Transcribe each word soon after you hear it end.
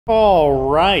All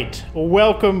right,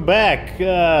 welcome back.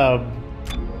 I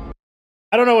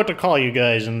don't know what to call you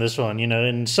guys in this one. You know,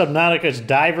 in Subnautica, it's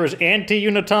divers,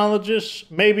 anti-Unitologists,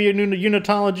 maybe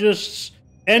Unitologists,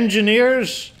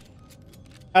 engineers.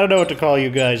 I don't know what to call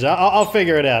you guys. I'll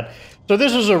figure it out. So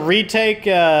this is a retake.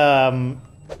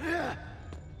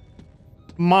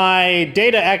 My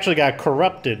data actually got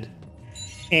corrupted,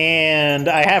 and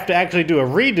I have to actually do a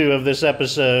redo of this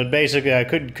episode. Basically, I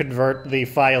couldn't convert the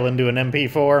file into an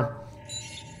MP4.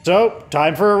 So,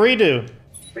 time for a redo.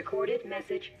 Recorded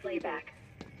message playback.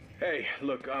 Hey,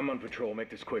 look, I'm on patrol. Make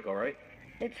this quick, all right?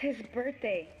 It's his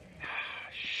birthday.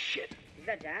 Shit. Is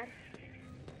that Dad?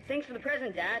 Thanks for the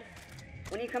present, Dad.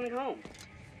 When are you coming home?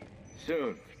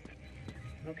 Soon.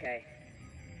 Okay.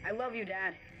 I love you,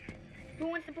 Dad. Who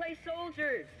wants to play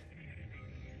soldiers?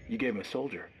 You gave him a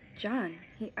soldier. John,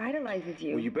 he idolizes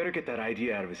you. Well, you better get that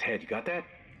idea out of his head. You got that?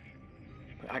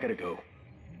 I gotta go.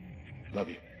 Love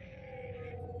you.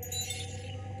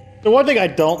 The one thing I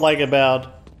don't like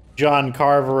about John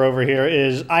Carver over here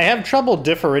is I have trouble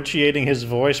differentiating his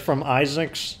voice from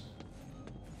Isaac's.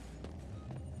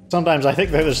 Sometimes I think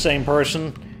they're the same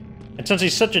person. And since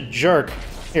he's such a jerk,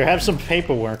 here, have some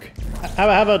paperwork.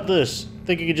 How about this?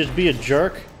 Think you could just be a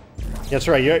jerk? That's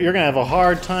right, you're gonna have a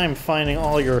hard time finding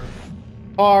all your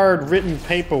hard-written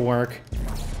paperwork.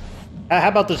 How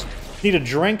about this? Need a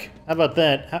drink? How about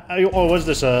that? Oh, what's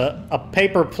this, a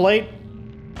paper plate?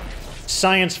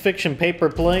 Science fiction paper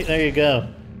plate? There you go.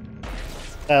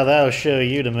 Oh, that'll show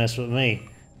you to mess with me.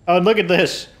 Oh, and look at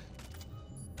this.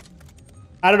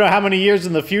 I don't know how many years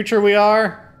in the future we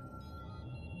are,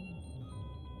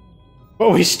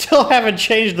 but we still haven't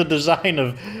changed the design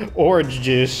of orange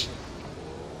juice.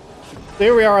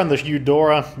 Here we are on the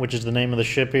Eudora, which is the name of the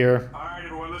ship here. All right,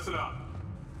 everyone, listen up.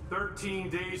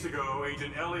 13 days ago,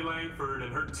 Agent Ellie Langford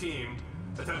and her team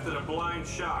attempted a blind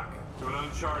shock to an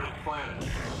uncharted planet.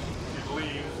 She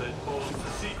believes it holds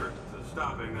the secret to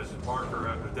stopping this marker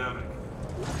epidemic,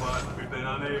 but we've been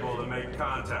unable to make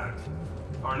contact.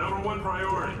 Our number one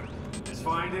priority is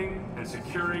finding and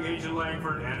securing Agent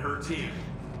Langford and her team.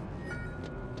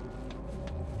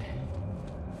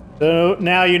 So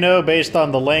now you know, based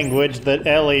on the language, that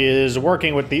Ellie is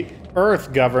working with the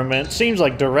Earth government. Seems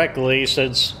like directly,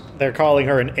 since they're calling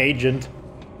her an agent.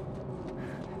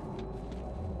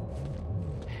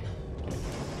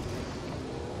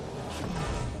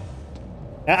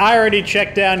 I already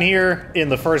checked down here in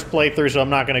the first playthrough, so I'm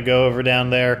not going to go over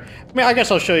down there. I mean, I guess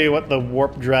I'll show you what the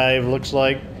warp drive looks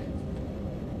like.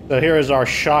 So here is our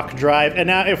shock drive. And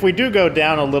now if we do go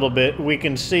down a little bit, we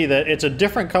can see that it's a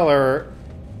different color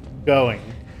going.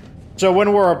 So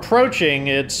when we're approaching,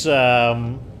 it's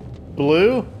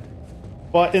blue,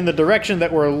 but in the direction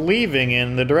that we're leaving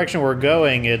in, the direction we're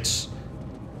going, it's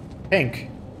pink.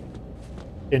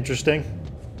 Interesting.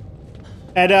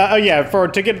 And oh yeah,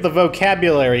 to get the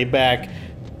vocabulary back,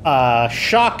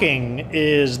 shocking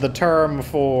is the term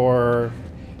for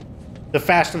the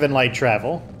faster than light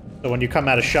travel. So when you come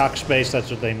out of shock space, that's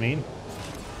what they mean.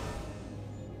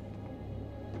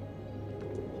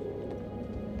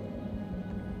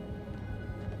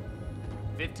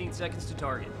 Seconds to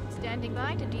target. Standing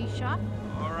by to D-shot.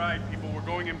 All right, people, we're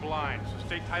going in blind, so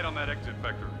stay tight on that exit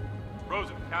vector.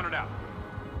 Rosen, count it out.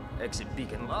 Exit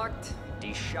beacon locked.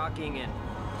 De-shocking in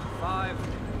 5,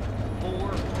 4, 3, 2,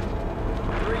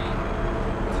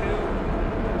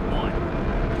 1.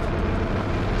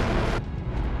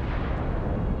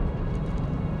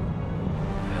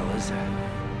 What the hell is that?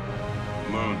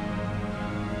 Moon.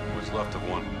 What's left of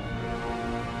one.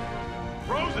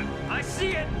 Rosen! I see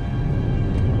it!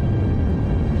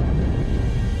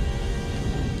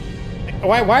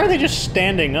 Why are they just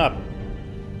standing up?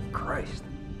 Christ,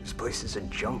 this place is a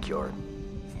junkyard.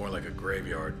 More like a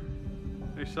graveyard.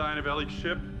 Any sign of Ellie's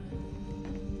ship?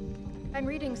 I'm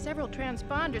reading several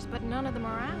transponders, but none of them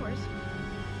are ours.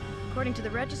 According to the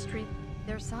registry,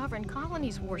 they're sovereign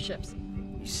colonies' warships.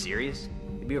 You serious?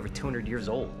 They'd be over 200 years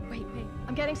old. Wait,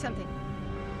 I'm getting something.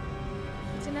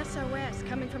 It's an SOS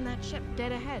coming from that ship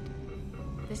dead ahead.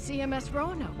 The CMS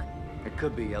Roanoke. It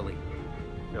could be Ellie.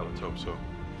 Yeah, let's hope so.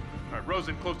 All right,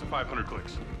 Rosen, close to 500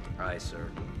 clicks. Aye,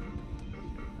 sir.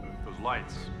 Those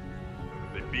lights,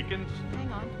 they beacons?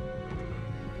 Hang on.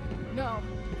 No.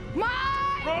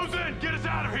 Mike! Rosen, get us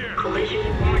out of here!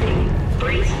 Collision warning.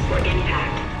 Brace for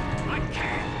impact. I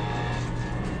can't!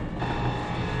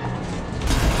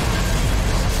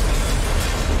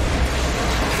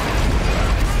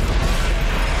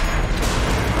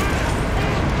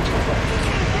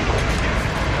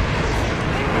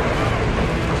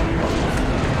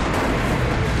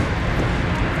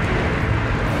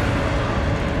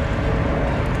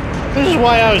 This is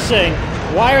why I was saying,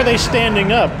 Why are they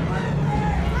standing up?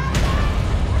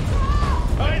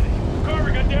 Hey,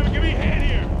 Carver, goddammit, give me a hand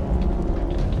here!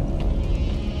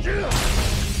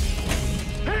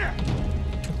 Here!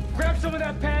 Grab some of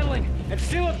that paneling and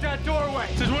seal up that doorway.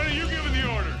 Since when are you giving the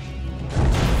orders?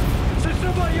 Since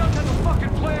somebody else has a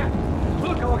fucking plan.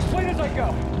 Look, I'll explain as I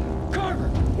go. Carver,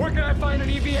 where can I find an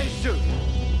EVA suit?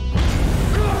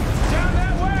 Good! Down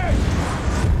that way!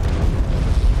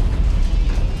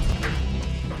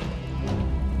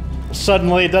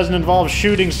 Suddenly it doesn't involve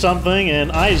shooting something,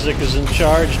 and Isaac is in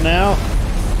charge now.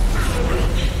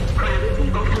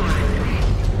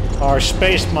 Our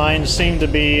space mines seem to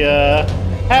be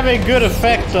having a good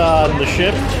effect on the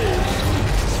ship.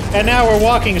 And now we're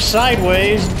walking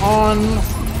sideways on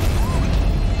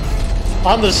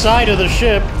the side of the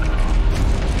ship.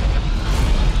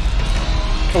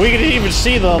 We can even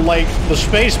see the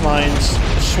space mines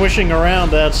swishing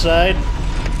around outside.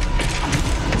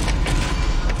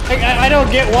 I don't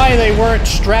get why they weren't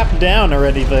strapped down or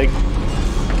anything.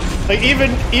 Like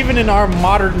even in our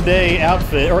modern day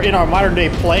outfit or in our modern day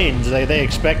planes, they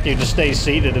expect you to stay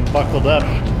seated and buckled up.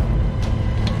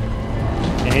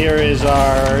 And here is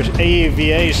our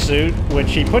AEVA suit,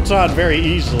 which he puts on very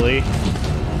easily.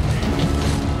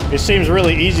 It seems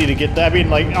really easy to get that. I mean,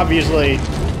 like, obviously,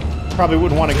 probably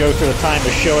wouldn't want to go through the time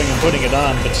of showing and putting it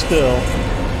on, but still.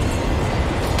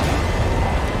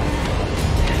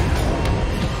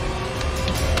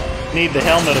 Need the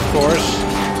helmet, of course,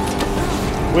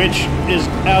 which is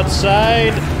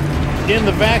outside in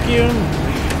the vacuum.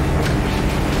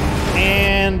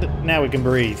 And now we can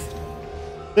breathe.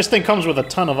 This thing comes with a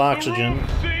ton of oxygen.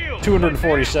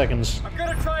 240 seconds. I'm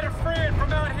gonna try to free it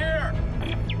from out here.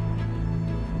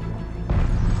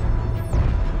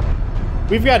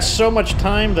 We've got so much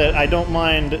time that I don't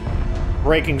mind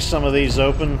breaking some of these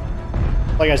open.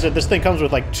 Like I said, this thing comes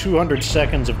with like 200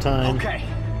 seconds of time. Okay.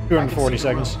 240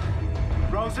 seconds.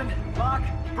 Rosen, Locke,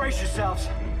 brace yourselves.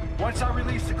 Once I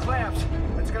release the clamps,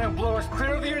 it's gonna blow us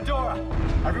clear of the Eudora.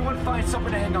 Everyone find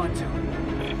something to hang on to.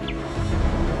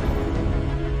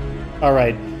 All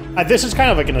right. This is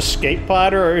kind of like an escape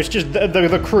pod, or it's just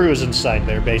the crew is inside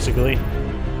there, basically.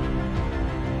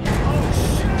 Oh,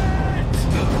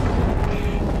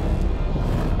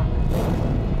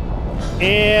 shit!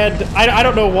 And I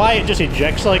don't know why it just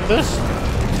ejects like this.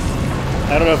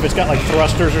 I don't know if it's got like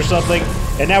thrusters or something.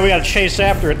 And now we gotta chase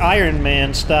after it Iron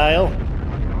Man style.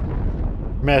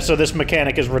 Man, so this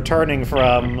mechanic is returning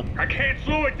from... I can't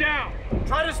slow it down!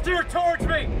 Try to steer towards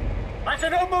me! I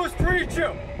can almost reach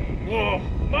you! Whoa,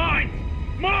 mine!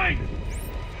 Mine!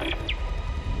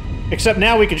 Except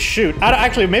now we can shoot.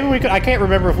 Actually, maybe we could... I can't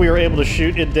remember if we were able to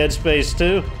shoot in Dead Space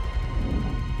 2.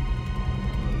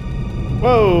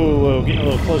 Whoa, whoa, getting a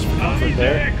little close for comfort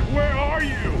there. Where are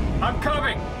you? I'm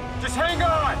coming! Just hang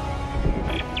on!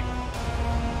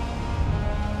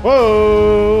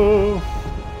 Whoa!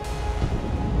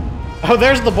 Oh,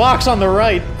 there's the box on the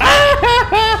right.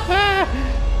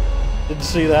 Didn't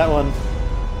see that one.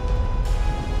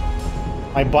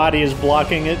 My body is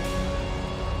blocking it.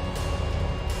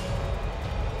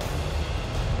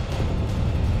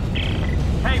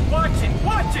 Hey, watch it!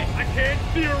 Watch it! I can't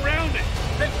see around it!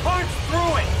 Then punch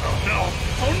through it! Oh no!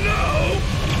 Oh no!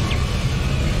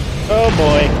 Oh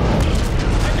boy.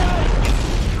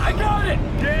 I got it!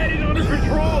 Dad, he's under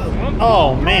control!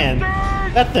 Oh man.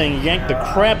 That thing yanked the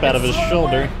crap out of his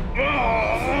shoulder.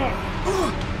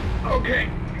 Okay.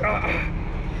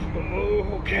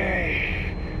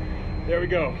 Okay. There we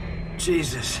go.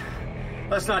 Jesus.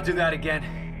 Let's not do that again.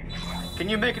 Can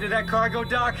you make it to that cargo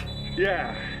dock?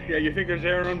 Yeah, you think there's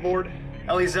air on board?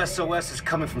 Ellie's SOS is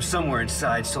coming from somewhere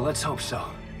inside, so let's hope so.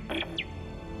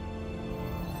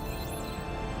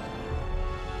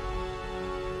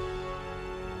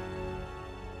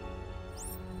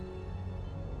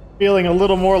 Feeling a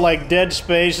little more like Dead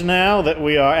Space now that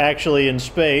we are actually in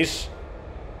space.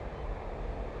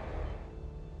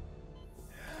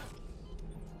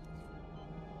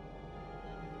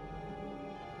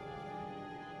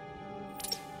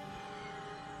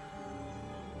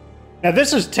 Now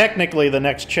this is technically the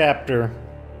next chapter,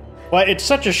 but it's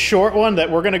such a short one that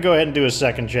we're going to go ahead and do a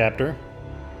second chapter.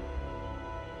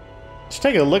 Let's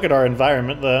take a look at our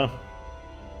environment though.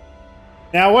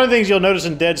 Now, one of the things you'll notice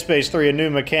in Dead Space 3, a new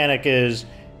mechanic, is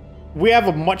we have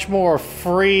a much more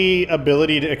free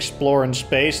ability to explore in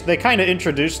space. They kind of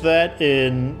introduced that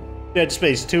in Dead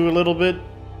Space 2 a little bit.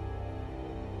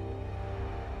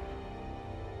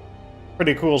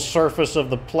 Pretty cool surface of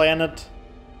the planet.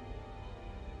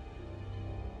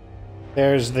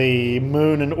 There's the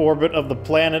moon in orbit of the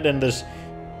planet and this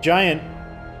giant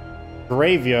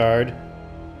graveyard.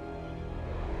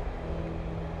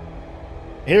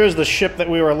 Here's the ship that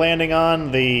we were landing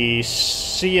on, the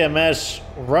CMS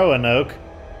Roanoke.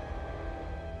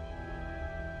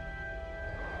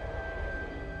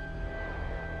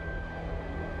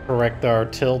 Correct our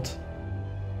tilt.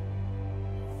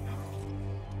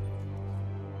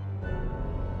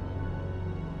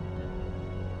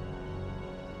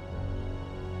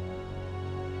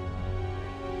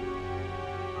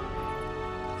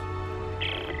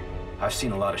 I've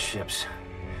seen a lot of ships,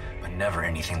 but never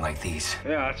anything like these.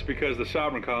 Yeah, that's because the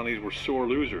sovereign colonies were sore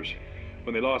losers.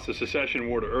 When they lost the secession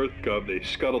war to EarthGov, they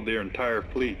scuttled their entire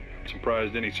fleet.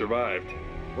 Surprised any survived.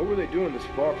 What were they doing this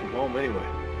far from home anyway?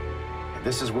 If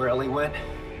this is where Ellie went,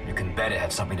 you can bet it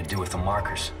had something to do with the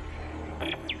markers.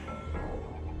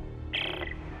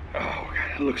 Oh,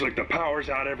 God, it looks like the power's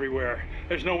out everywhere.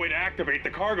 There's no way to activate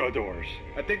the cargo doors.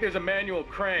 I think there's a manual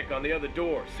crank on the other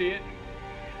door. See it?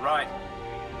 Right.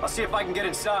 I'll see if I can get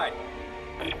inside.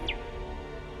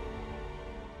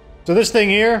 So this thing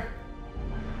here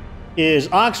is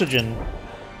oxygen.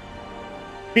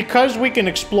 Because we can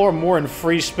explore more in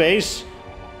free space,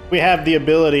 we have the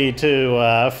ability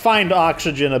to find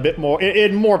oxygen a bit more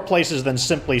in more places than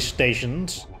simply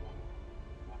stations.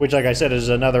 Which, like I said, is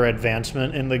another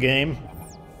advancement in the game.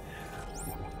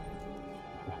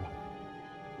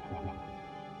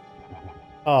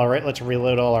 Alright, let's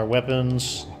reload all our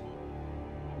weapons.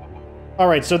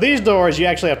 Alright, so these doors you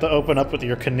actually have to open up with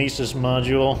your kinesis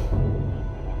module.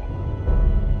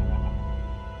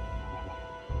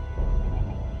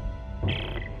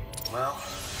 Well,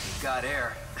 we've got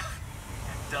air.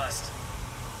 And dust.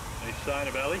 Any sign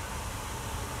of Ellie?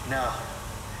 No.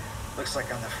 Looks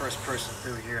like I'm the first person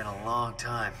through here in a long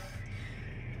time.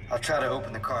 I'll try to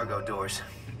open the cargo doors.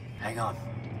 Hang on.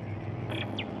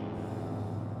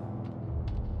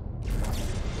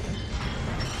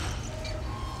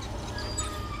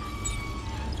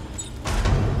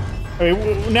 I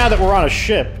mean, now that we're on a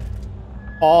ship,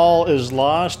 all is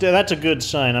lost. Yeah, that's a good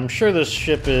sign. I'm sure this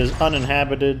ship is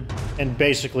uninhabited and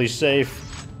basically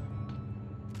safe.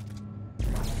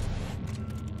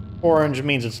 Orange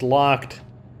means it's locked.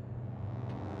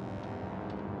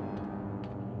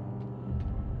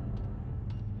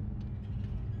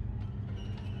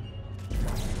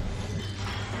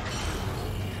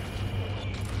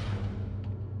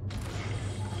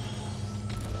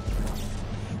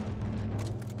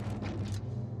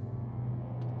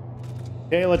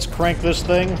 Okay, let's crank this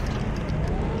thing.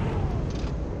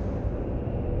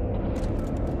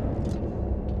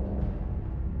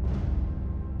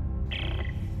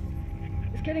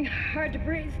 It's getting hard to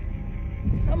breathe.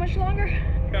 How much longer?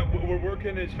 Yeah, we're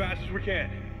working as fast as we can.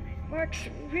 Mark's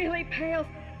really pale.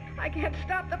 I can't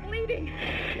stop the bleeding.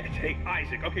 Yes, hey,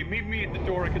 Isaac. Okay, meet me at the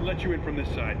door. I can let you in from this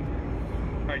side.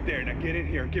 All right, there. Now get in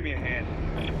here and give me a hand.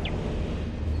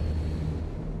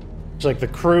 Looks like the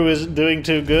crew isn't doing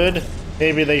too good.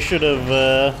 Maybe they should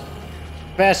have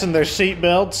fastened their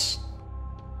seatbelts.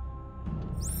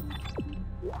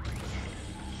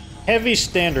 Heavy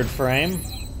standard frame.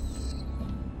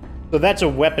 So that's a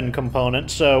weapon component.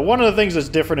 So one of the things that's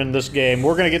different in this game,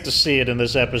 we're going to get to see it in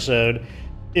this episode,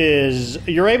 is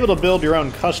you're able to build your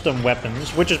own custom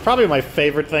weapons, which is probably my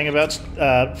favorite thing about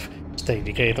State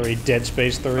Decay 3, Dead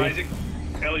Space 3. Isaac,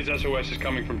 Ellie's SOS is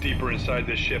coming from deeper inside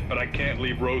this ship, but I can't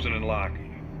leave Rosen in lock.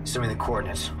 Send me the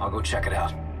coordinates. I'll go check it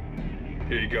out.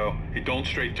 Here you go. Hey, don't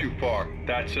stray too far.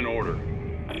 That's an order.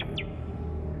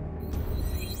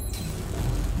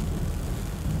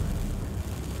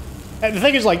 And the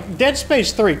thing is, like, Dead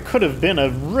Space 3 could have been a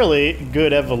really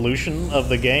good evolution of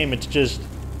the game. It's just,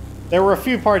 there were a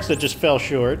few parts that just fell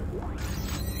short.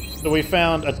 So we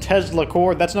found a Tesla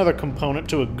core. That's another component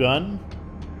to a gun.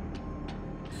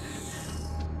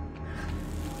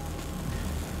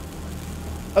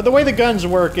 The way the guns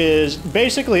work is,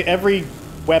 basically every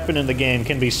weapon in the game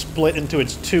can be split into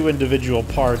its two individual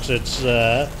parts. It's,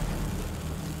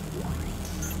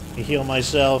 heal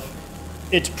myself.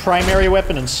 It's primary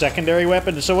weapon and secondary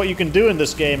weapon. So what you can do in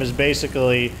this game is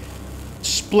basically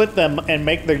split them and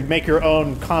make your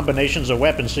own combinations of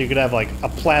weapons. So you could have like a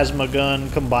plasma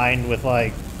gun combined with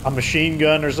like a machine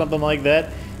gun or something like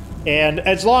that. And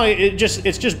as long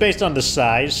it's just based on the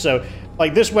size. So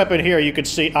like this weapon here, you could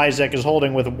see Isaac is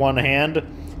holding with one hand.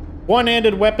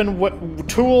 One-handed weapon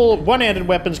one-handed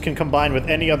weapons can combine with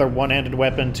any other one-handed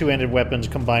weapon. Two-handed weapons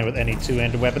combine with any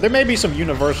two-handed weapon. There may be some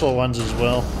universal ones as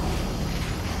well.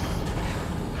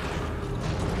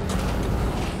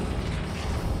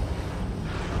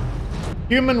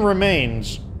 Human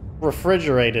remains,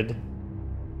 refrigerated.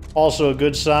 Also a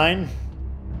good sign.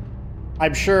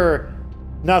 I'm sure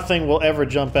nothing will ever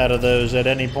jump out of those at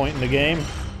any point in the game.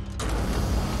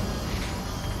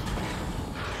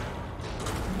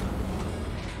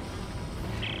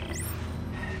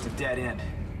 dead end.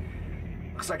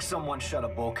 Looks like someone shut a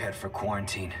bulkhead for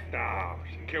quarantine. Oh,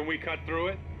 can we cut through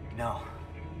it? No.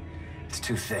 It's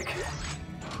too thick.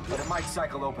 But it might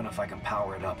cycle open if I can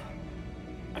power it up.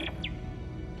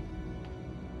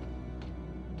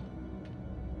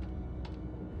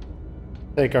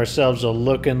 Take ourselves a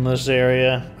look in this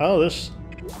area. Oh, this...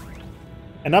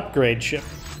 an upgrade ship.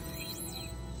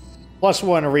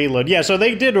 +1 reload. Yeah, so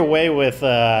they did away with,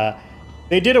 the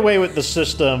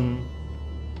system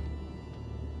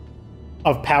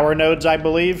of power nodes, I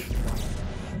believe.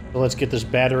 So let's get this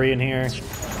battery in here.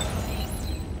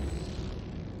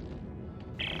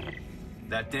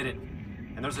 That did it.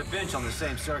 And there's a bench on the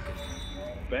same circuit.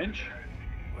 Bench?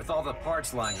 With all the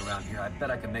parts lying around here, I bet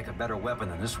I can make a better weapon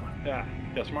than this one. Yeah,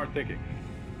 smart thinking.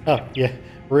 Oh, yeah,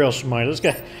 real smart. This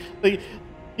guy...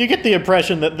 You get the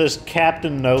impression that this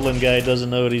Captain Nolan guy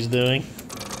doesn't know what he's doing.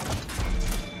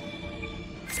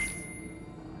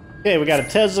 Okay, we got a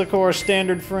Tesla core,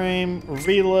 standard frame,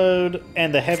 reload,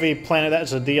 and the heavy planet.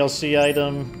 That's a DLC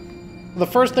item. The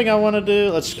first thing I want to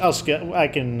do, I'll skip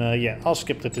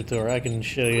the tutorial. I can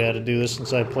show you how to do this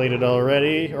since I played it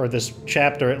already, or this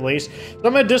chapter at least. So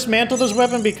I'm going to dismantle this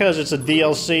weapon because it's a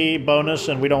DLC bonus,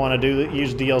 and we don't want to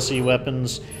use DLC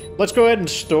weapons. Let's go ahead and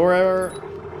store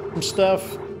some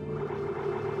stuff.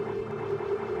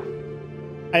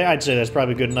 I'd say that's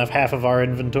probably good enough, half of our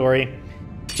inventory.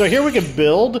 So here we can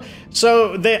build.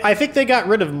 So I think they got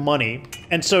rid of money.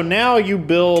 And so now you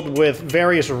build with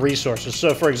various resources.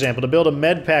 So for example, to build a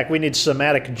med pack, we need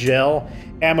somatic gel.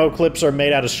 Ammo clips are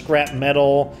made out of scrap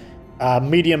metal.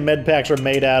 Medium med packs are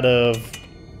made out of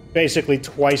basically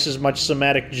twice as much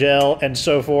somatic gel and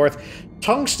so forth.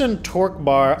 Tungsten torque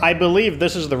bar, I believe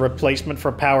this is the replacement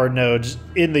for power nodes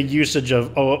in the usage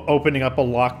of opening up a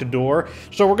locked door.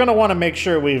 So we're going to want to make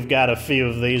sure we've got a few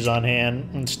of these on hand.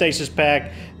 And stasis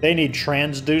pack, they need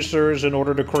transducers in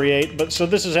order to create. But so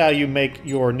this is how you make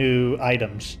your new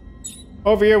items.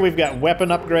 Over here we've got weapon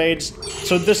upgrades.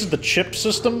 So this is the chip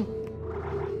system.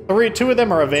 Two of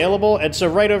them are available. And so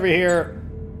right over here,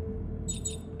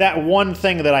 that one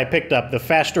thing that I picked up, the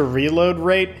faster reload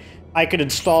rate, I could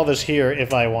install this here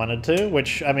if I wanted to,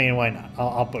 which, I mean, why not?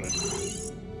 I'll put it.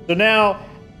 So now,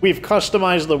 we've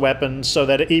customized the weapon so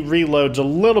that it reloads a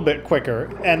little bit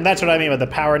quicker, and that's what I mean by the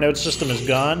power node system is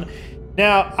gone.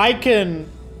 Now, I can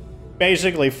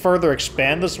basically further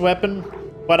expand this weapon,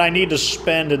 but I need to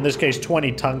spend, in this case,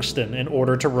 20 tungsten in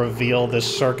order to reveal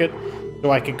this circuit,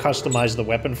 so I can customize the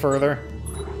weapon further.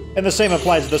 And the same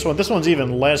applies to this one. This one's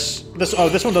even less... this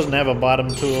one doesn't have a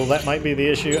bottom tool. That might be the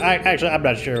issue. Actually, I'm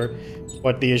not sure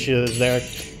what the issue is there.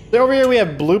 Over here we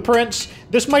have blueprints.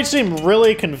 This might seem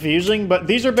really confusing, but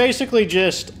these are basically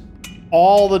just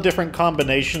all the different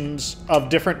combinations of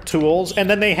different tools, and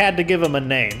then they had to give them a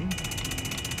name.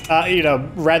 You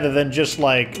know, rather than just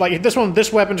like this one,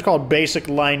 this weapon's called Basic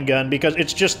Line Gun because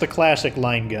it's just the classic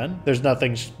line gun. There's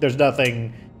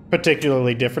nothing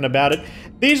particularly different about it.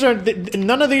 These are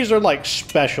none of these are like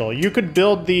special. You could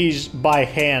build these by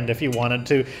hand if you wanted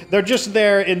to. They're just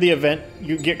there in the event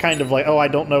you get kind of like, oh, I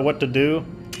don't know what to do.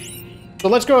 So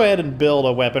let's go ahead and build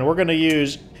a weapon. We're going to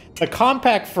use a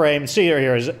compact frame. See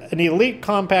here is an elite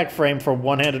compact frame for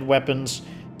one-handed weapons.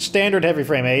 Standard heavy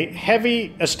frame,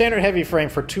 a standard heavy frame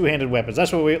for two-handed weapons.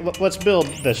 That's what let's build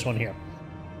this one here.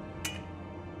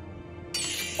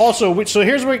 Also, so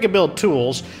here's where we can build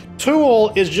tools.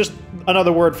 Tool is just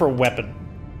another word for weapon.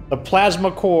 The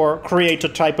plasma core creates a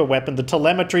type of weapon. The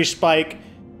telemetry spike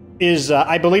is,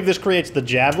 I believe this creates the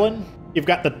javelin. You've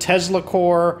got the Tesla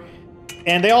core,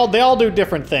 and they all do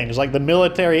different things. Like the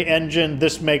military engine,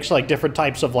 this makes like different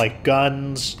types of like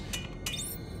guns.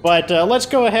 But let's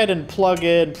go ahead and plug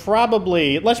in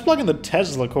let's plug in the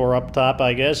Tesla core up top,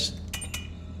 I guess.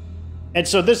 And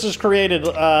so this is created,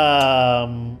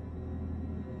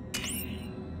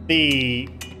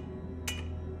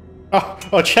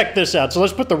 Oh, check this out. So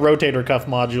let's put the rotator cuff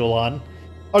module on.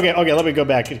 Okay, let me go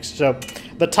back. So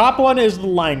the top one is the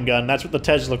line gun. That's what the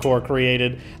Tesla core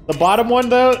created. The bottom one,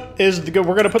 though, is we're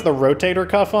going to put the rotator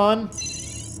cuff on.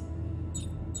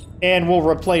 And we'll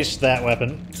replace that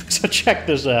weapon. So check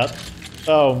this out.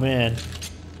 Oh, man.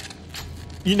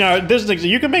 You know,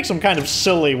 you can make some kind of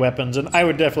silly weapons, and I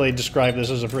would definitely describe this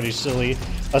as a pretty silly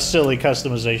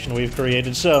customization we've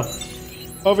created. So,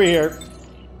 over here,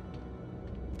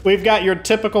 we've got your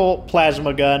typical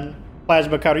plasma gun,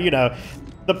 plasma cutter, you know.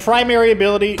 The primary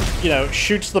ability, you know,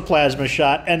 shoots the plasma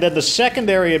shot, and then the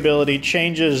secondary ability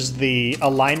changes the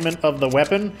alignment of the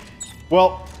weapon.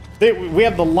 Well, we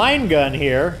have the line gun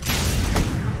here,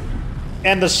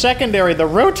 and the secondary, the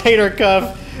rotator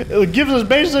cuff, it gives us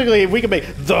basically, we can make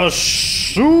the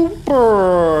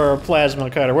super plasma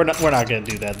cutter. We're not gonna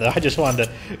do that though. I just wanted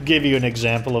to give you an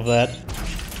example of that.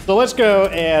 So let's go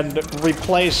and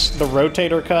replace the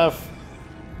rotator cuff.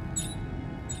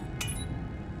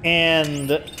 And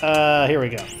here we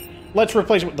go. Let's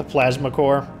replace it with the plasma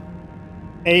core.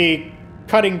 A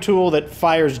cutting tool that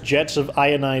fires jets of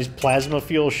ionized plasma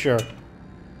fuel, sure.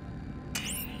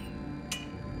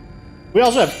 We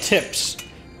also have tips.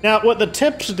 Now, what the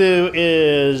tips do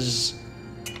is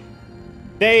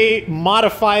they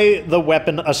modify the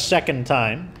weapon a second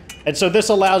time. And so this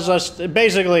allows us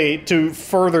basically to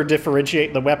further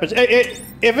differentiate the weapons.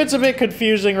 If it's a bit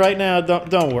confusing right now,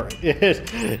 don't worry.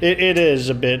 It is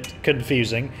a bit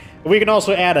confusing. We can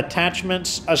also add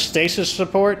attachments, a stasis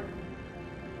support.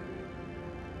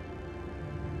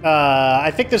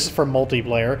 I think this is for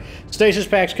multiplayer. Stasis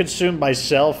packs consumed by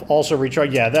self also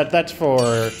recharge. Yeah, that's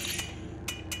for...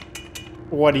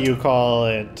 What do you call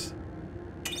it?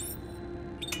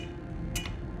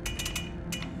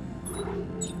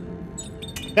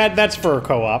 That's for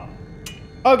co-op.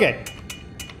 Okay.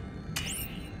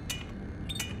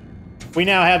 We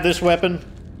now have this weapon,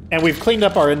 and we've cleaned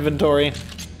up our inventory.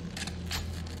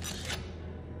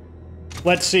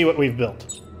 Let's see what we've built.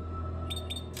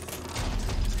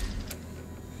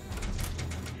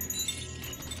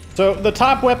 So the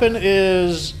top weapon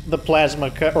is the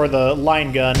plasma or the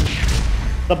line gun.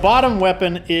 The bottom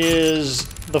weapon is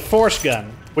the force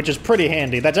gun, which is pretty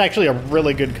handy. That's actually a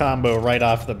really good combo right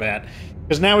off the bat.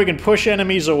 Because now we can push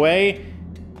enemies away,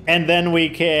 and then we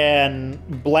can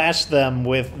blast them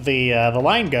with the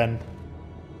line gun.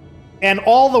 And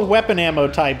all the weapon ammo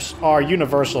types are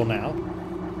universal now.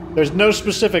 There's no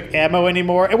specific ammo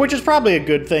anymore, which is probably a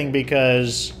good thing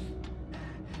because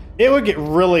it would get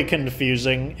really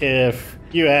confusing if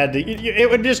you had to... It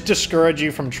would just discourage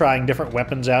you from trying different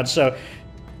weapons out, so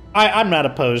I'm not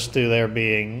opposed to there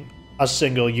being a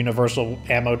single universal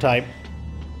ammo type.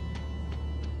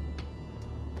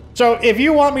 So if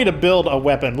you want me to build a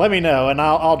weapon, let me know, and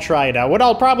I'll try it out. What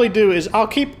I'll probably do is I'll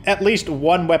keep at least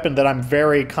one weapon that I'm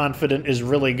very confident is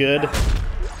really good.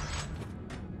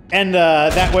 And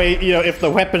that way, you know, if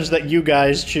the weapons that you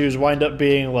guys choose wind up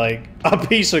being, like, a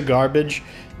piece of garbage,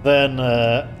 then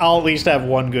I'll at least have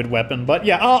one good weapon. But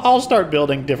yeah, I'll start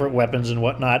building different weapons and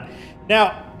whatnot.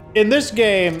 Now, in this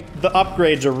game, the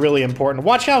upgrades are really important.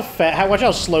 Watch how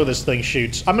slow this thing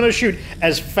shoots. I'm gonna shoot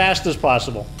as fast as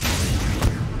possible.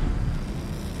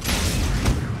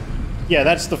 Yeah,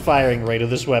 that's the firing rate of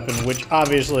this weapon, which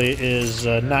obviously is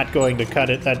not going to cut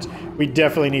it. We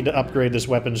definitely need to upgrade this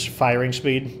weapon's firing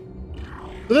speed.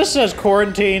 So this says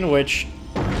quarantine, which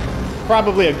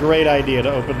probably a great idea to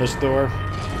open this door.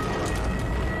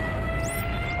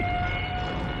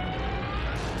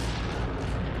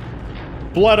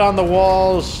 Blood on the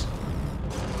walls.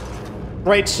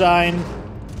 Great sign.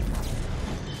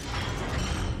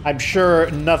 I'm sure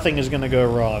nothing is going to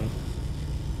go wrong.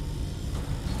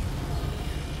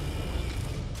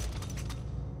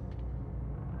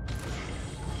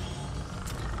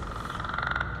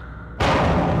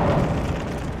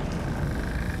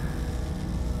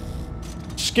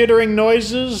 Skittering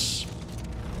noises.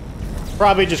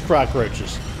 Probably just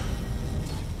cockroaches.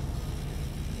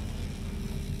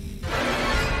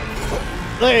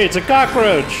 Hey, it's a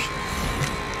cockroach!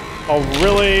 A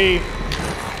really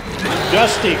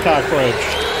dusty cockroach.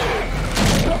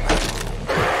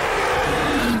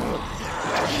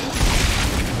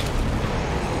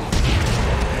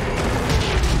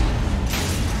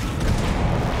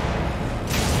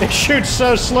 It shoots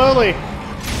so slowly.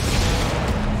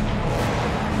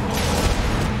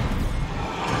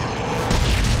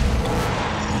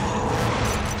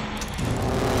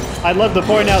 I'd love to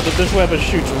point out that this weapon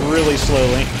shoots really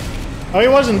slowly. Oh, he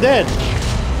wasn't dead.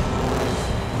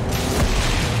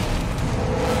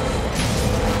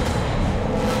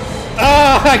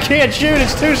 Ah, I can't shoot,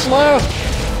 it's too slow.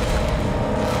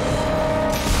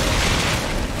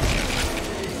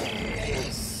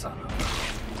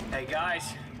 Hey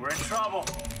guys, we're in trouble.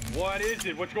 What is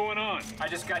it? What's going on? I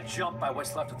just got jumped by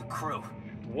what's left of the crew.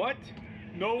 What?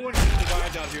 No one has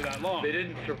survived out here that long. They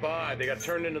didn't survive. They got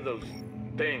turned into those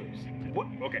things. What?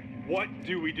 Okay, what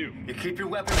do we do? You keep your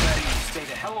weapon ready and stay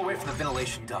the hell away from the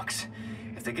ventilation ducts.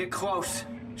 If they get close,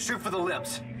 shoot for the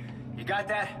limbs. You got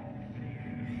that?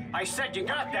 I said you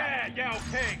got that! Yeah,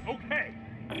 okay.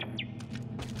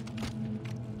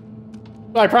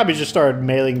 I probably just started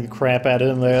mailing the crap out of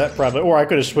him there, probably, or I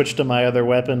could have switched to my other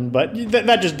weapon, but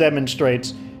that just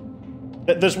demonstrates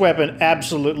that this weapon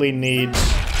absolutely needs...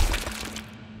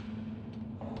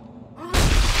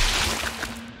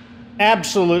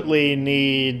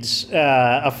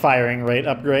 a firing rate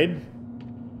upgrade.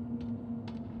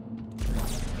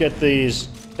 get these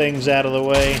things out of the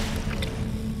way.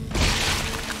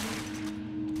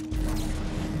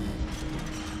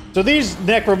 So these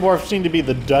Necromorphs seem to be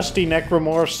the Dusty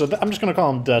Necromorphs, so I'm just going to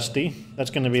call them Dusty. That's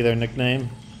going to be their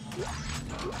nickname.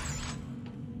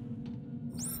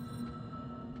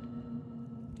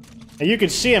 And you can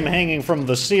see him hanging from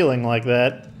the ceiling like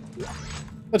that.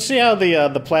 Let's see how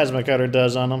the plasma cutter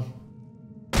does on him.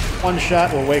 One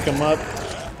shot will wake him up.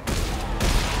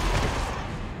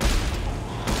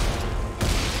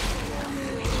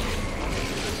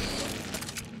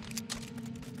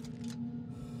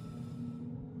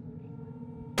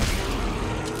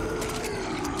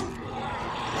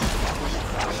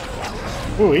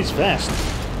 Ooh, he's fast.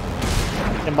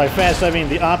 And by fast, I mean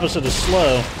the opposite of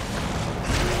slow.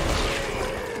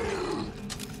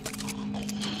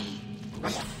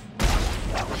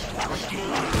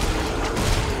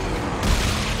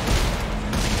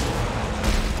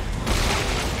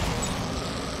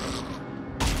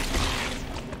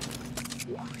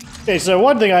 Okay, so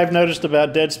one thing I've noticed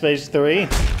about Dead Space 3,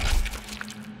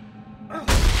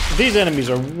 these enemies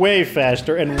are way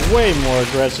faster and way more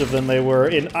aggressive than they were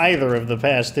in either of the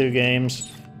past two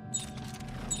games.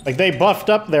 Like, they buffed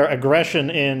up their aggression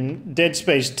in Dead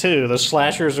Space 2. The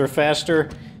slashers are faster.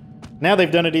 Now they've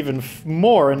done it even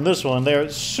more in this one. They're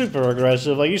super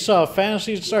aggressive. Like, you saw how fast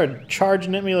he started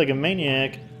charging at me like a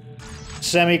maniac.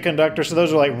 Semiconductors, so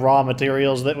those are like raw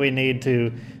materials that we need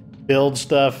to build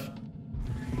stuff.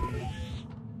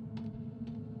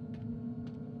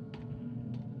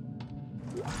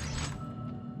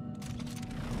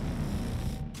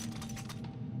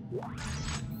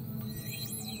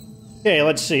 Okay,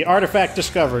 let's see. Artifact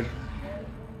discovered.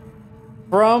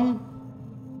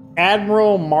 From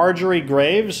Admiral Marjorie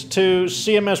Graves to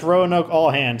CMS Roanoke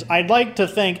All Hands. I'd like to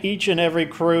thank each and every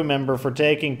crew member for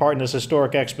taking part in this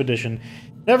historic expedition.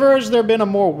 Never has there been a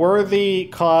more worthy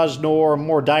cause nor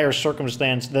more dire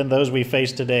circumstance than those we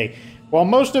face today. While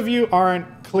most of you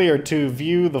aren't clear to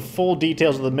view the full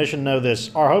details of the mission, know this.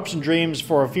 Our hopes and dreams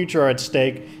for a future are at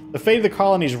stake. The fate of the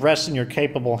colonies rests in your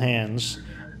capable hands.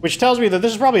 Which tells me that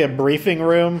this is probably a briefing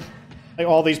room. Like,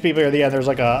 all these people are at the end. There's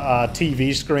like a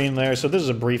TV screen there, so this is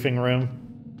a briefing room.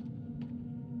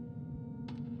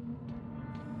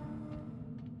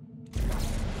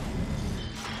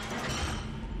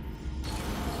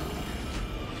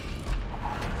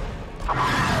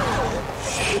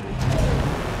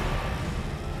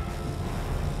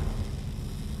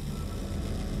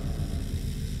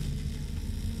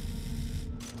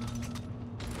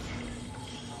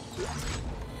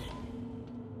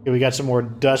 Okay, we got some more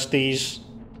Dusties.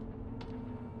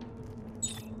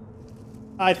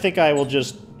 I think I will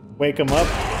just wake them up,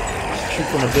 shoot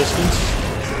from a distance.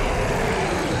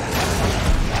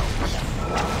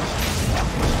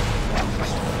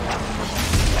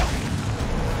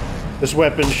 This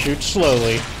weapon shoots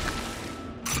slowly.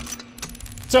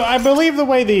 So I believe the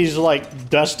way these, like,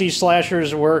 Dusty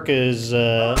slashers work is,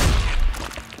 I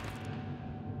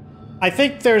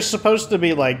think they're supposed to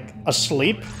be, like,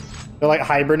 asleep. They're like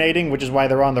hibernating, which is why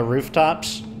they're on the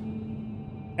rooftops.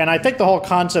 And I think the whole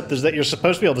concept is that you're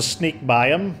supposed to be able to sneak by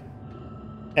them.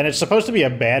 And it's supposed to be a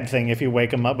bad thing if you wake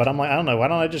them up, but I'm like, I don't know, why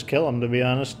don't I just kill them, to be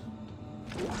honest?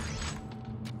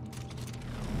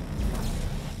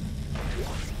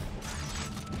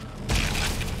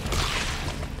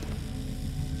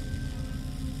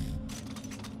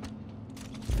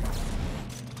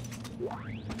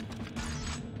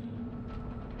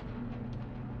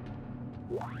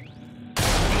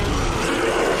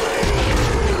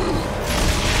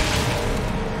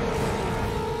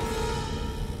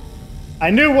 I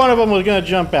knew one of them was going to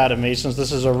jump out at me since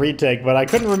this is a retake, but I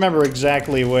couldn't remember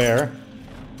exactly where.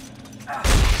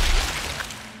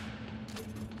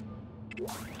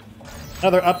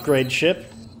 Another upgrade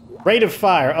ship. Rate of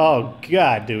fire. Oh,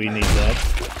 God, do we need that.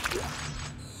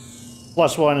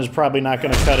 +1 is probably not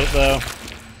going to cut it, though.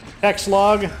 Text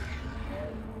log.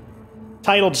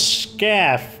 Titled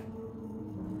SCAF.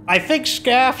 I think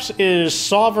SCAFs is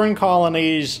Sovereign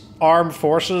Colonies Armed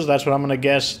Forces. That's what I'm going to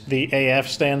guess the AF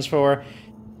stands for.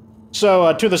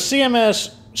 So, to the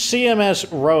CMS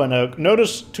Roanoke,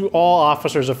 notice to all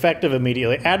officers effective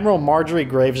immediately. Admiral Marjorie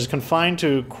Graves is confined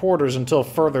to quarters until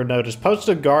further notice. Post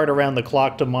a guard around the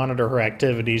clock to monitor her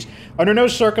activities. Under no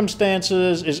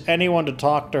circumstances is anyone to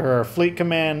talk to her. Fleet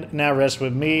command now rests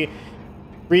with me.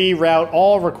 Reroute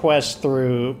all requests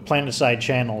through planetside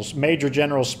channels. Major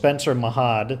General Spencer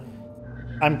Mahad.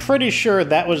 I'm pretty sure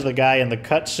that was the guy in the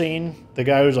cutscene. The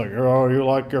guy who's like, oh, you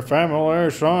like your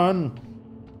family, son?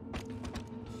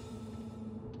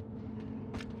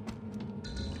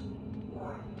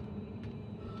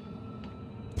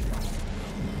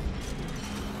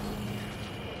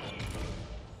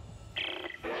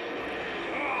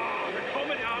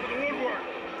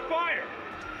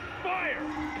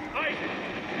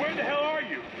 Jason, where the hell are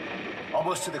you?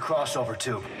 Almost to the crossover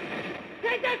tube.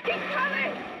 They just keep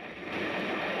coming!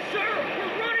 Sir,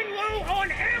 we're running low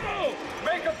on ammo!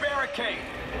 Make a barricade.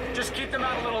 Just keep them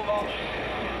out a little longer.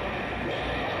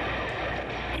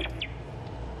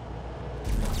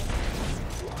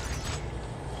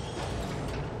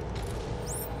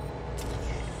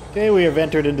 Okay, we have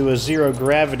entered into a zero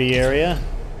gravity area.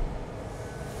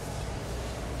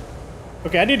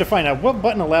 Okay, I need to find out what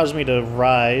button allows me to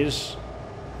rise.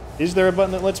 Is there a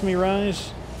button that lets me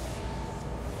rise?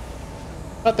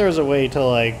 I thought there was a way to,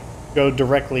 like, go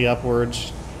directly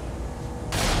upwards.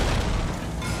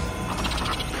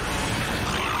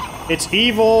 It's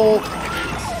evil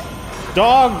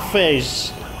dog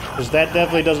face, because that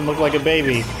definitely doesn't look like a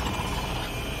baby.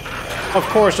 Of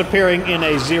course, appearing in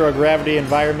a zero gravity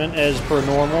environment as per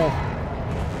normal.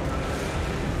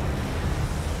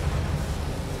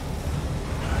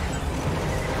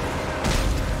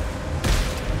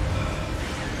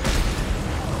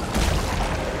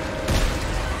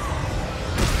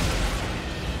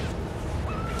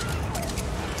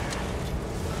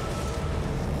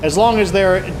 As long as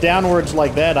they're downwards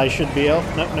like that, I should be able...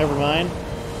 No, never mind.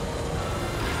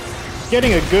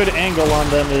 Getting a good angle on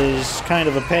them is kind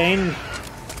of a pain.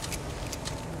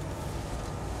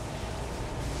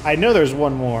 I know there's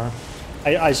one more.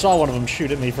 I saw one of them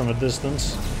shoot at me from a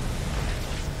distance.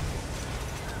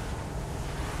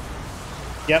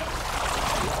 Yep.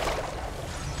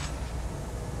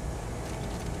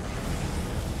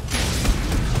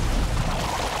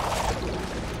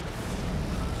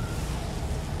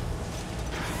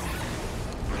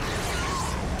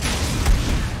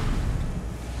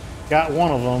 Got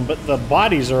one of them, but the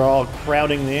bodies are all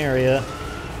crowding the area.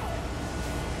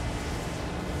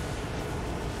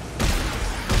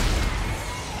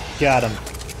 Got him.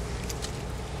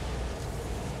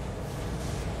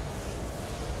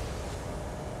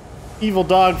 Evil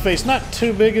dog face, not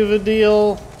too big of a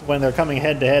deal when they're coming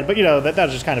head to head, but you know,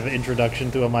 that's just kind of an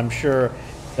introduction to them. I'm sure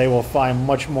they will find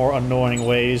much more annoying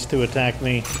ways to attack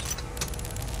me.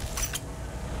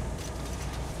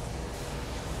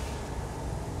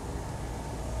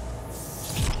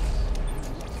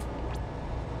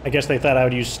 I guess they thought I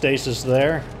would use stasis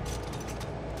there.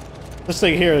 This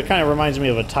thing here, it kind of reminds me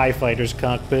of a TIE fighter's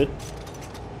cockpit.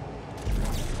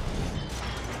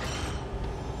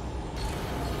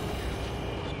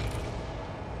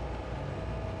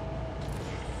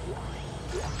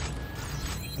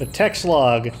 The text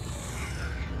log.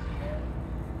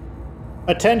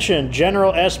 Attention,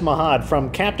 General S. Mahad, from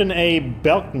Captain A.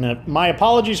 Belknap. My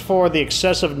apologies for the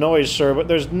excessive noise, sir, but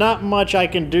there's not much I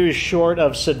can do short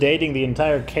of sedating the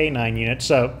entire K9 unit,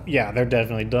 so yeah, they're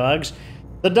definitely dogs.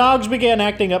 The dogs began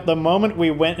acting up the moment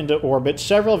we went into orbit.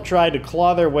 Several have tried to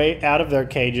claw their way out of their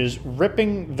cages,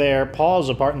 ripping their paws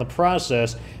apart in the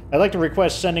process. I'd like to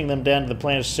request sending them down to the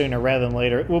planet sooner rather than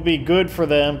later. It will be good for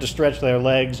them to stretch their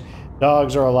legs.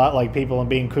 Dogs are a lot like people, and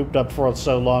being cooped up for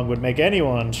so long would make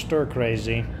anyone stir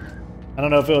crazy. I don't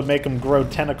know if it would make them grow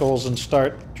tentacles and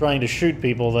start trying to shoot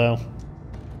people, though.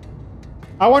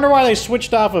 I wonder why they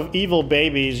switched off of evil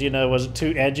babies, you know, was it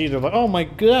too edgy? They're like, oh my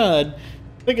god,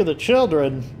 think of the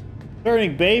children.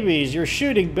 Turning babies, you're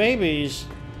shooting babies.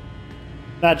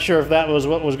 Not sure if that was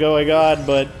what was going on,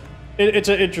 but it's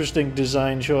an interesting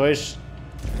design choice.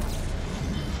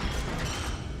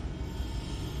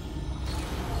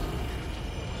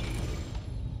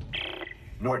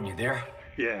 Norton, you there?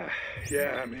 Yeah,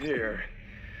 I'm here.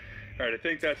 Alright, I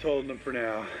think that's holding them for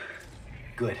now.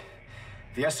 Good.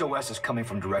 The SOS is coming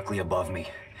from directly above me.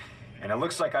 And it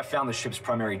looks like I found the ship's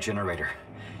primary generator.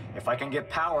 If I can get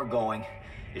power going,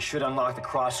 it should unlock the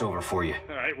crossover for you.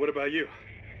 Alright, what about you?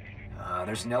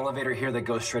 There's an elevator here that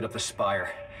goes straight up the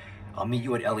spire. I'll meet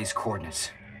you at Ellie's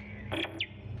coordinates.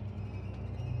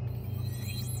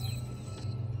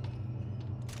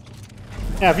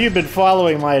 Now, if you've been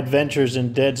following my adventures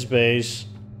in Dead Space,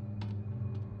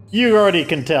 you already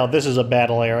can tell this is a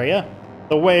battle area.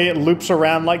 The way it loops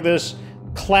around like this,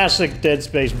 classic Dead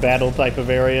Space battle type of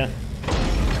area.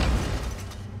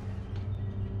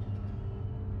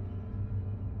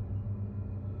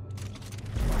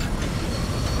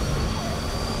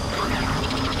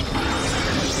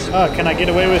 Can I get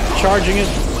away with charging it?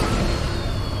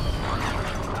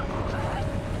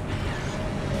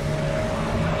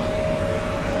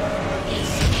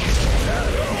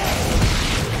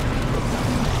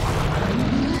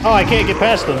 Oh, I can't get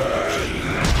past them.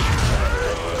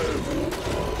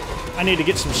 I need to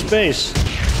get some space.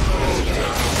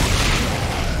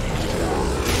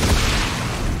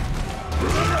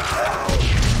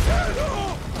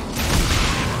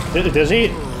 Does he?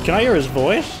 Can I hear his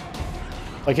voice?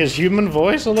 Like his human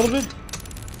voice a little bit?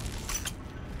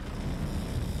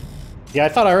 Yeah, I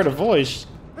thought I heard a voice.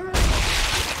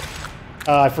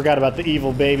 I forgot about the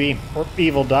evil baby. Or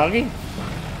evil doggy?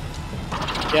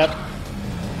 Yep.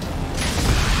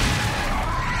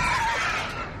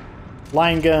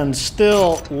 Line gun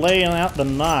still laying out the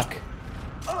knock.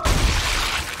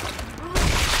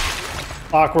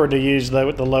 Awkward to use though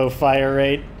with the low fire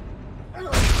rate.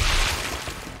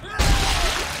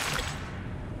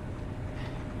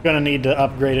 Gonna need to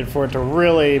upgrade it for it to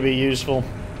really be useful.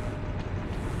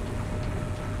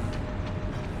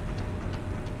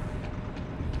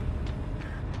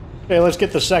 Okay, let's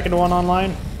get the second one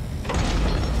online.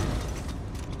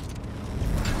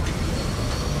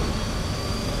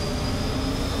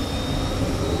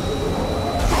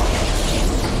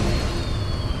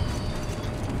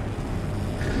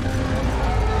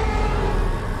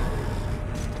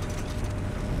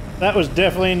 That was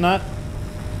definitely not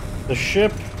the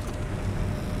ship.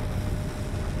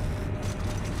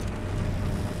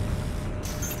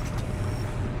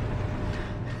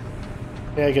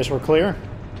 Okay, I guess we're clear.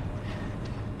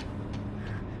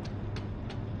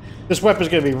 This weapon's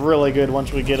gonna be really good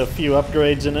once we get a few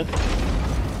upgrades in it.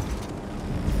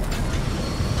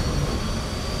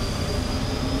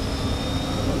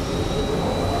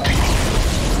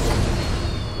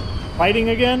 Fighting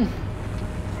again?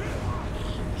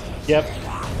 Yep.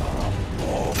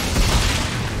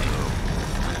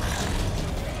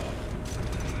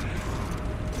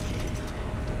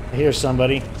 I hear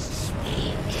somebody.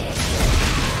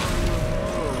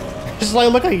 Just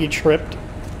like, look like he tripped.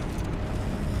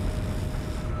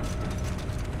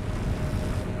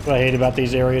 What I hate about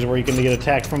these areas where you can get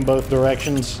attacked from both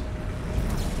directions.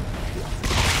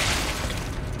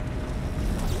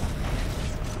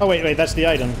 Oh wait, that's the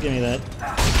item. Give me that.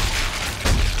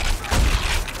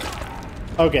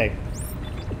 Okay.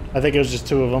 I think it was just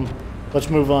two of them. Let's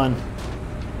move on.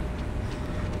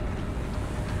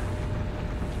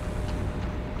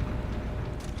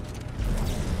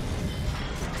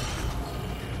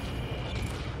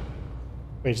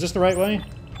 Wait, is this the right way?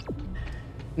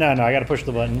 No, I gotta push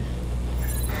the button.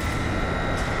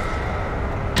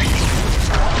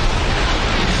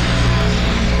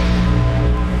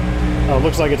 Oh,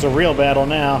 looks like it's a real battle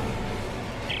now.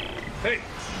 Hey,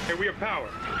 we have power.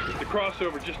 The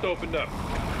crossover just opened up.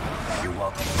 You're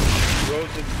welcome.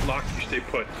 Rosen, lock, you stay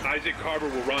put. Isaac Carver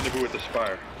will rendezvous with the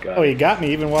Spire. Oh, he got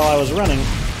me even while I was running.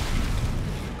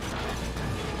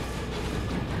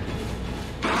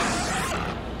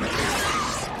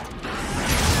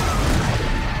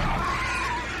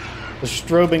 The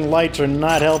strobing lights are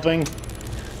not helping.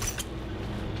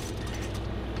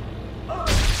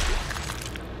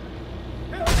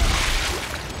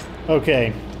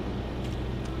 Okay.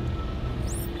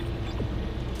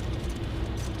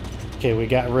 Okay, we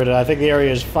got rid of... I think the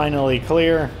area is finally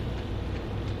clear.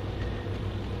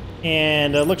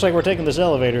 And it looks like we're taking this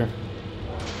elevator.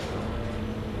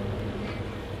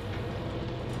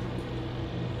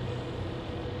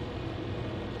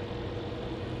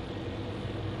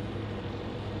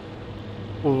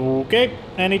 Okay,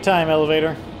 anytime,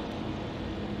 elevator.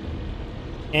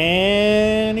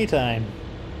 Anytime.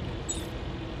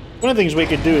 One of the things we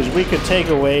could do is we could take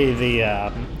away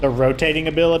the rotating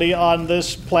ability on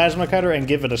this plasma cutter and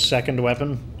give it a second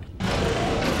weapon.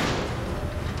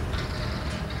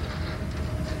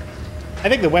 I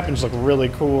think the weapons look really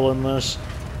cool in this.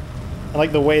 I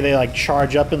like the way they like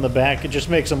charge up in the back. It just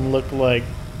makes them look like,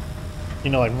 you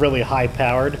know, like really high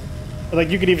powered. Like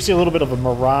you could even see a little bit of a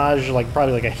mirage, like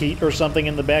probably like a heat or something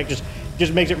in the back.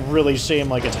 Just makes it really seem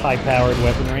like it's high powered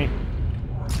weaponry.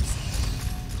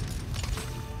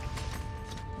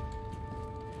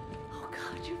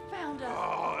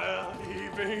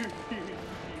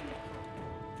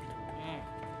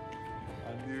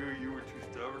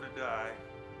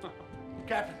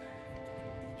 Captain,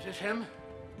 is this him?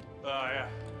 Yeah,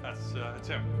 that's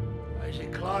him.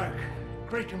 Isaac Clarke,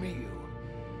 great to meet you.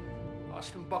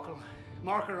 Austin Buckle,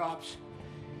 Marker Ops.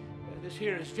 This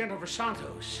here is Jennifer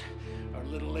Santos, our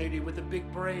little lady with the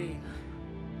big brain.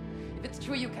 If it's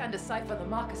true you can decipher the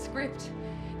marker script,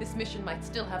 this mission might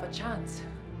still have a chance.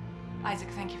 Isaac,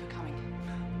 thank you for coming.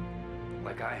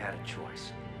 Like I had a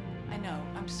choice. I know,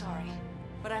 I'm sorry.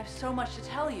 But I have so much to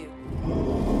tell you.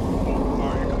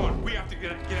 Alright, come on. We have to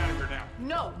get out of here now.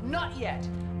 No, not yet.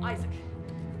 Isaac,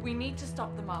 we need to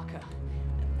stop the marker.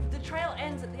 The trail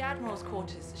ends at the Admiral's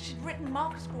quarters. She'd written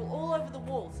marker scroll all over the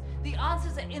walls. The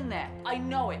answers are in there. I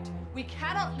know it. We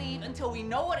cannot leave until we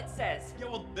know what it says.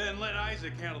 Yeah, well, then let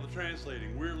Isaac handle the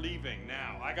translating. We're leaving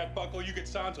now. I got Buckle, you get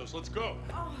Santos. Let's go.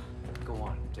 Go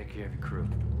on, take care of your crew.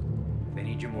 They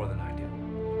need you more than I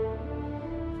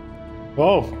do.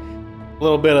 Whoa. A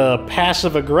little bit of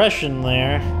passive aggression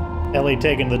there. Ellie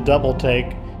taking the double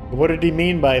take. What did he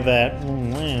mean by that? Oh,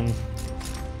 man.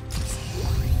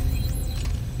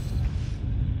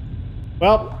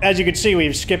 Well, as you can see,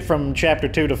 we've skipped from chapter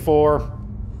 2 to 4.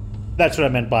 That's what I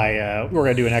meant by, we're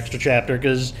gonna do an extra chapter,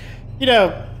 because, you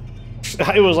know,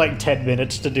 it was like 10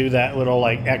 minutes to do that little,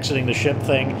 like, exiting the ship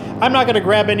thing. I'm not gonna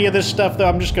grab any of this stuff, though.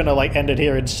 I'm just gonna, like, end it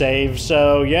here and save.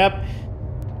 So, yep.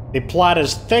 The plot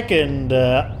is thickened.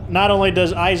 Not only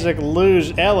does Isaac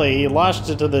lose Ellie, he lost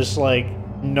it to this, like,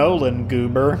 Nolan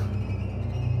goober.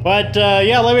 But,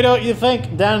 yeah, let me know what you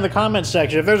think down in the comments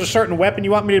section. If there's a certain weapon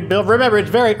you want me to build, remember, it's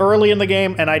very early in the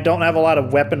game, and I don't have a lot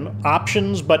of weapon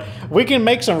options, but we can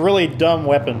make some really dumb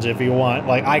weapons if you want.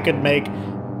 Like, I could make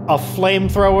a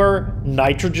flamethrower,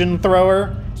 nitrogen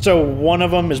thrower, so one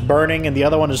of them is burning and the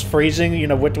other one is freezing. You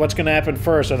know, what's going to happen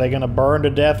first? Are they going to burn to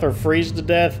death or freeze to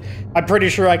death? I'm pretty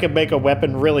sure I could make a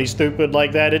weapon really stupid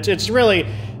like that. It's really,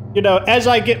 you know, as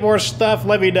I get more stuff,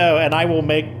 let me know, and I will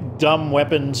make dumb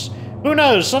weapons. Who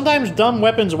knows? Sometimes dumb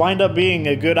weapons wind up being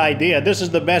a good idea. This is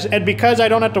the best. And because I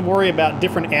don't have to worry about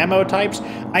different ammo types,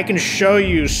 I can show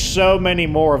you so many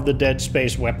more of the Dead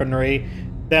Space weaponry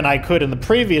than I could in the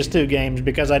previous 2 games,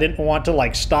 because I didn't want to,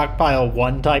 like, stockpile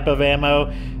one type of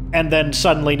ammo and then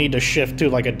suddenly need to shift to,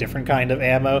 like, a different kind of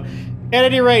ammo. At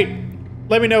any rate,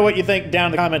 let me know what you think down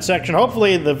in the comment section.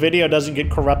 Hopefully the video doesn't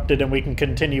get corrupted and we can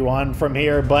continue on from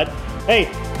here. But, hey,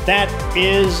 that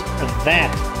is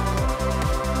that.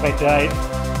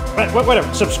 Wait,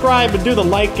 whatever. Subscribe and do the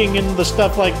liking and the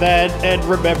stuff like that. And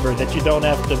remember that you don't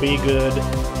have to be good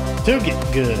to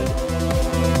get good.